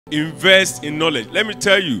Invest in knowledge. Let me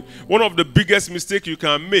tell you, one of the biggest mistakes you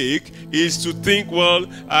can make is to think, well,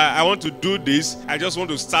 I want to do this, I just want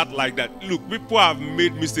to start like that. Look, people have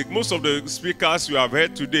made mistakes. Most of the speakers you have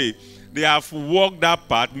heard today, they have walked that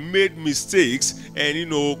path, made mistakes,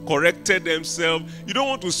 and corrected themselves. You don't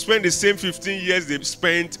want to spend the same 15 years they've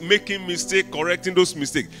spent making mistakes, correcting those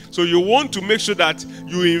mistakes. So you want to make sure that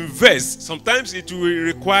you invest. Sometimes it will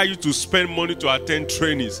require you to spend money to attend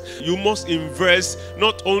trainings. You must invest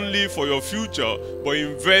not only for your future, but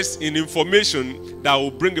invest in information that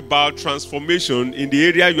will bring about transformation in the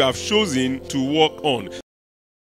area you have chosen to work on.